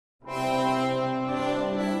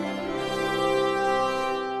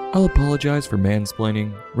I'll apologize for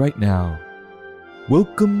mansplaining right now.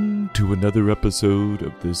 Welcome to another episode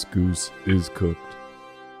of This Goose is Cooked,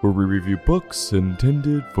 where we review books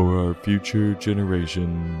intended for our future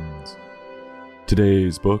generations.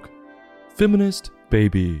 Today's book, Feminist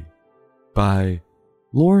Baby, by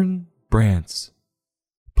Lauren Brantz,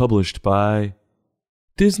 published by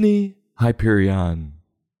Disney Hyperion.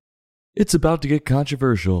 It's about to get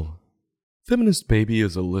controversial. Feminist Baby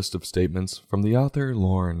is a list of statements from the author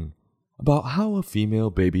Lauren about how a female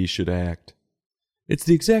baby should act. It's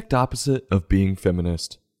the exact opposite of being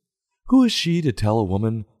feminist. Who is she to tell a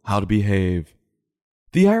woman how to behave?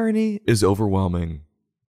 The irony is overwhelming.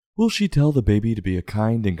 Will she tell the baby to be a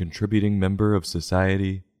kind and contributing member of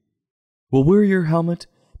society? Well, wear your helmet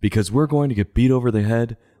because we're going to get beat over the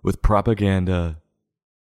head with propaganda.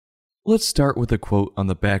 Let's start with a quote on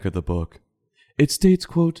the back of the book. It states,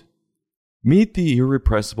 quote, "Meet the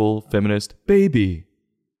irrepressible feminist baby!"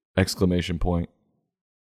 Exclamation point.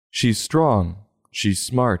 She's strong, she's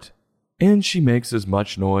smart, and she makes as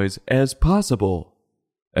much noise as possible!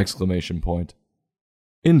 Exclamation point.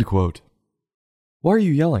 End quote. Why are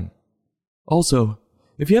you yelling? Also,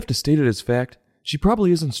 if you have to state it as fact, she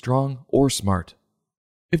probably isn't strong or smart.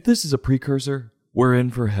 If this is a precursor, we're in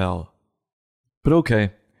for hell. But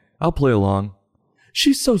okay, I'll play along.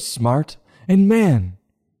 She's so smart, and man,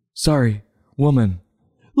 sorry, woman,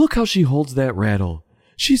 look how she holds that rattle.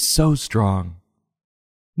 She's so strong.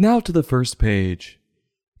 Now to the first page.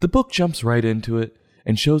 The book jumps right into it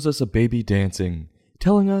and shows us a baby dancing,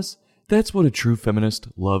 telling us that's what a true feminist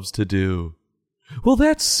loves to do. Well,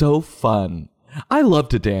 that's so fun. I love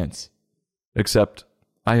to dance. Except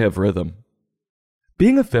I have rhythm.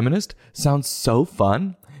 Being a feminist sounds so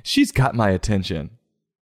fun. She's got my attention.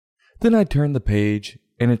 Then I turn the page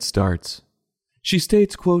and it starts. She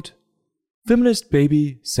states, quote, "Feminist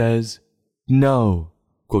baby says no,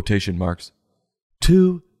 quotation marks,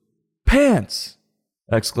 to pants,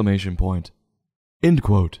 exclamation point, end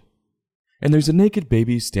quote. And there's a naked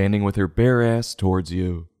baby standing with her bare ass towards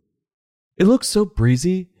you. It looks so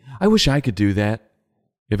breezy, I wish I could do that,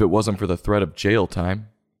 if it wasn't for the threat of jail time.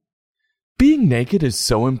 Being naked is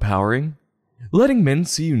so empowering. Letting men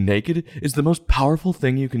see you naked is the most powerful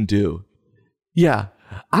thing you can do. Yeah,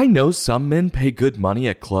 I know some men pay good money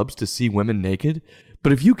at clubs to see women naked,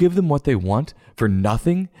 but if you give them what they want for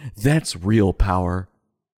nothing, that's real power.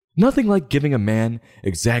 Nothing like giving a man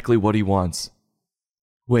exactly what he wants.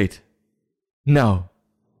 Wait. No.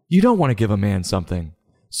 You don't want to give a man something.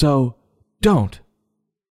 So, don't.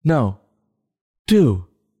 No. Do.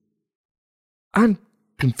 I'm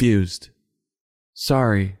confused.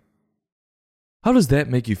 Sorry. How does that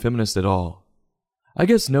make you feminist at all? I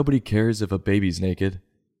guess nobody cares if a baby's naked.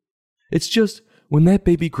 It's just when that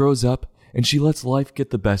baby grows up and she lets life get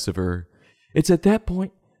the best of her, it's at that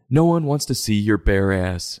point no one wants to see your bare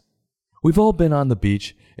ass. We've all been on the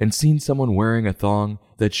beach and seen someone wearing a thong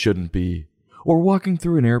that shouldn't be, or walking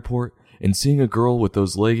through an airport and seeing a girl with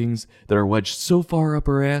those leggings that are wedged so far up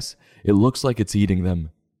her ass it looks like it's eating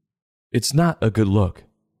them. It's not a good look.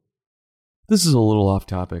 This is a little off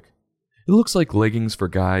topic. It looks like leggings for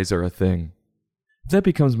guys are a thing. If that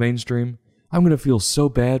becomes mainstream, I'm going to feel so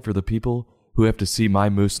bad for the people who have to see my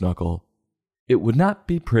moose knuckle. It would not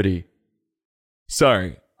be pretty.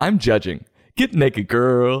 Sorry, I'm judging. Get naked,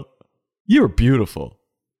 girl. You're beautiful.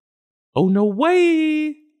 Oh, no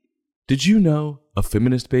way! Did you know a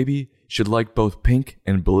feminist baby should like both pink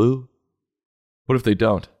and blue? What if they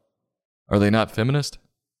don't? Are they not feminist?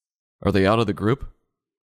 Are they out of the group?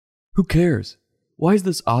 Who cares? Why is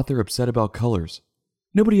this author upset about colors?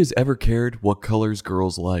 Nobody has ever cared what colors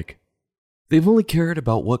girls like. They've only cared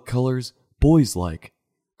about what colors boys like.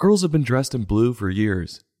 Girls have been dressed in blue for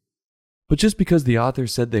years. But just because the author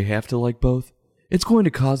said they have to like both, it's going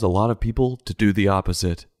to cause a lot of people to do the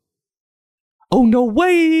opposite. Oh, no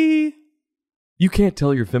way! You can't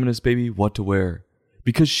tell your feminist baby what to wear,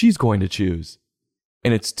 because she's going to choose.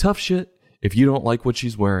 And it's tough shit if you don't like what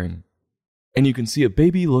she's wearing. And you can see a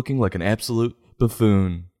baby looking like an absolute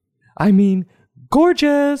buffoon. I mean,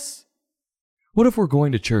 gorgeous! What if we're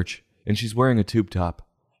going to church and she's wearing a tube top?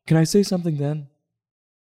 Can I say something then?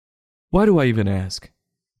 Why do I even ask?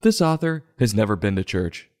 This author has never been to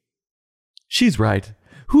church. She's right.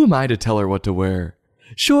 Who am I to tell her what to wear?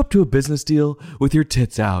 Show up to a business deal with your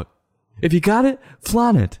tits out. If you got it,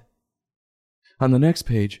 flaunt it. On the next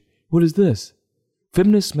page, what is this?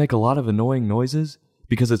 Feminists make a lot of annoying noises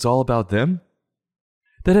because it's all about them?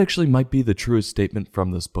 That actually might be the truest statement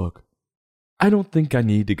from this book. I don't think I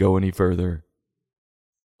need to go any further.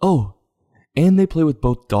 Oh, and they play with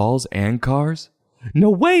both dolls and cars? No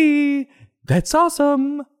way! That's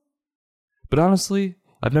awesome! But honestly,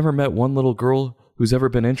 I've never met one little girl who's ever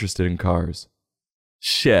been interested in cars.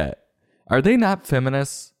 Shit. Are they not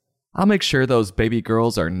feminists? I'll make sure those baby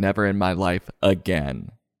girls are never in my life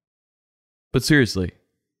again. But seriously,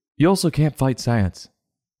 you also can't fight science.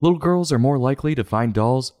 Little girls are more likely to find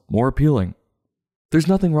dolls more appealing. There's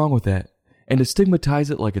nothing wrong with that, and to stigmatize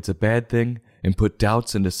it like it's a bad thing and put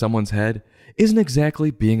doubts into someone's head isn't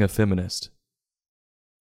exactly being a feminist.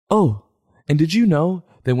 Oh, and did you know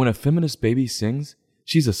that when a feminist baby sings,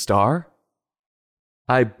 she's a star?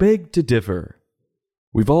 I beg to differ.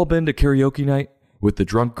 We've all been to karaoke night with the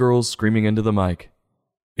drunk girls screaming into the mic.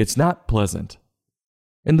 It's not pleasant.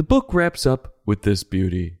 And the book wraps up with this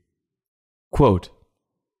beauty. Quote,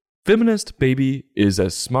 "Feminist baby is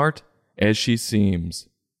as smart as she seems."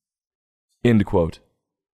 End quote.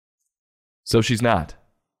 So she's not.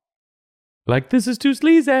 Like, this is too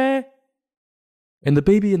sleazy. And the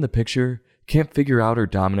baby in the picture can't figure out her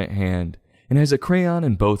dominant hand and has a crayon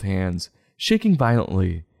in both hands, shaking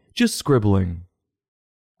violently, just scribbling.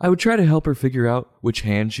 I would try to help her figure out which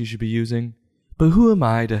hand she should be using, but who am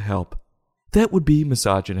I to help? That would be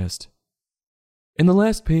misogynist. In the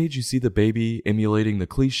last page, you see the baby emulating the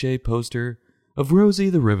cliché poster of Rosie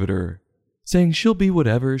the Riveter, saying she'll be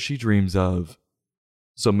whatever she dreams of.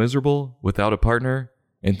 So miserable, without a partner,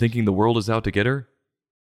 and thinking the world is out to get her?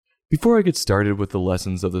 Before I get started with the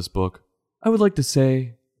lessons of this book, I would like to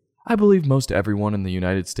say, I believe most everyone in the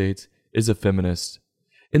United States is a feminist,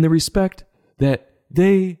 in the respect that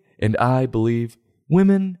they and I believe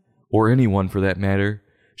women, or anyone for that matter,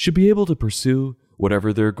 should be able to pursue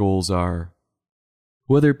whatever their goals are.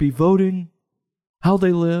 Whether it be voting, how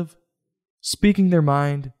they live, speaking their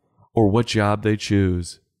mind, or what job they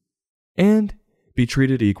choose, and be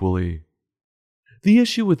treated equally. The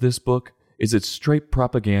issue with this book is it's straight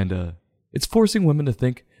propaganda. It's forcing women to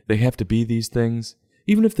think they have to be these things,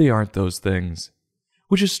 even if they aren't those things,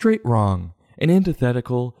 which is straight wrong and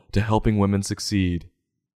antithetical to helping women succeed.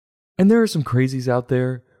 And there are some crazies out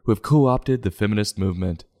there who have co-opted the feminist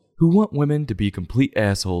movement, who want women to be complete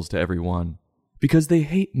assholes to everyone, because they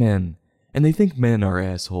hate men, and they think men are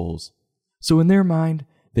assholes. So in their mind,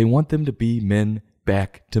 they want them to be men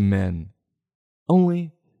back to men.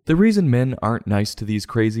 Only, the reason men aren't nice to these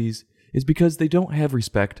crazies is because they don't have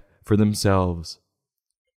respect for themselves.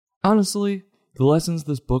 Honestly, the lessons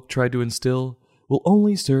this book tried to instill will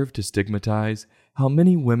only serve to stigmatize how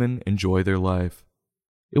many women enjoy their life.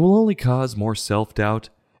 It will only cause more self-doubt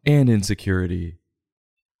and insecurity.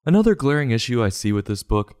 Another glaring issue I see with this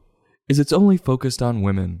book is it's only focused on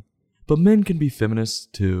women, but men can be feminists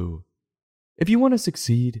too. If you want to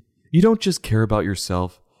succeed, you don't just care about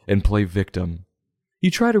yourself and play victim.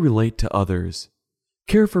 You try to relate to others,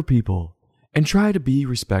 care for people, and try to be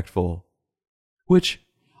respectful. Which,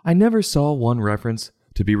 I never saw one reference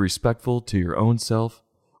to be respectful to your own self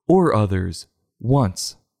or others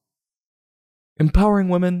once. Empowering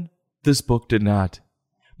women, this book did not.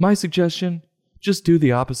 My suggestion, just do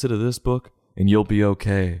the opposite of this book and you'll be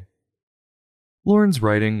okay. Lauren's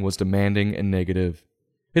writing was demanding and negative.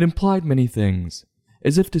 It implied many things,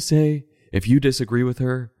 as if to say, if you disagree with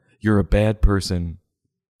her, you're a bad person.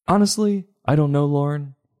 Honestly, I don't know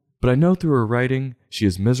Lauren, but I know through her writing she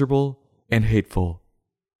is miserable and hateful.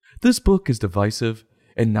 This book is divisive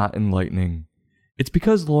and not enlightening. It's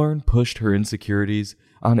because Lauren pushed her insecurities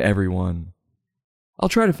on everyone. I'll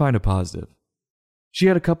try to find a positive. She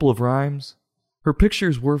had a couple of rhymes. Her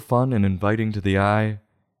pictures were fun and inviting to the eye.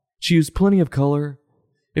 She used plenty of color.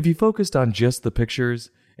 If you focused on just the pictures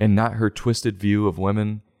and not her twisted view of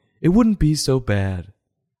women, it wouldn't be so bad.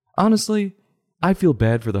 Honestly, I feel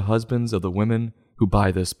bad for the husbands of the women who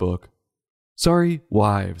buy this book. Sorry,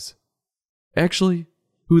 wives. Actually,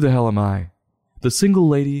 who the hell am I? The single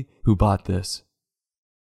lady who bought this.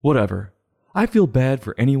 Whatever. I feel bad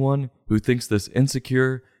for anyone who thinks this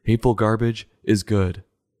insecure, hateful garbage is good.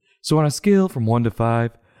 So on a scale from 1 to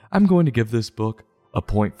 5, I'm going to give this book a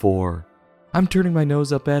 0.4. I'm turning my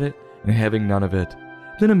nose up at it and having none of it,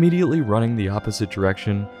 then immediately running the opposite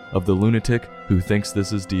direction of the lunatic who thinks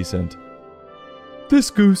this is decent. This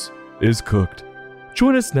goose is cooked.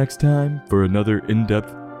 Join us next time for another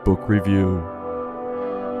in-depth book review.